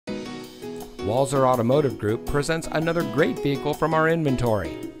Walser Automotive Group presents another great vehicle from our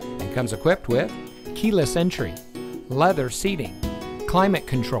inventory and comes equipped with keyless entry, leather seating, climate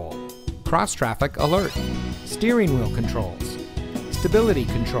control, cross-traffic alert, steering wheel controls, stability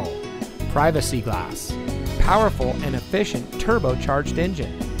control, privacy glass, powerful and efficient turbocharged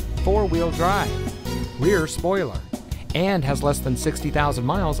engine, four-wheel drive, rear spoiler, and has less than 60,000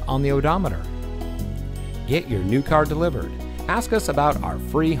 miles on the odometer. Get your new car delivered. Ask us about our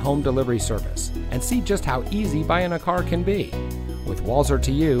free home delivery service and see just how easy buying a car can be. With Walser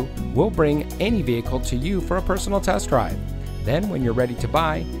to You, we'll bring any vehicle to you for a personal test drive. Then when you're ready to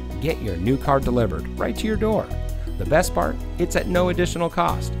buy, get your new car delivered right to your door. The best part, it's at no additional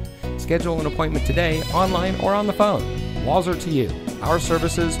cost. Schedule an appointment today, online or on the phone. Walser to You, our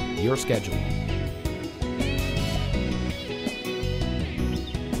services, your schedule.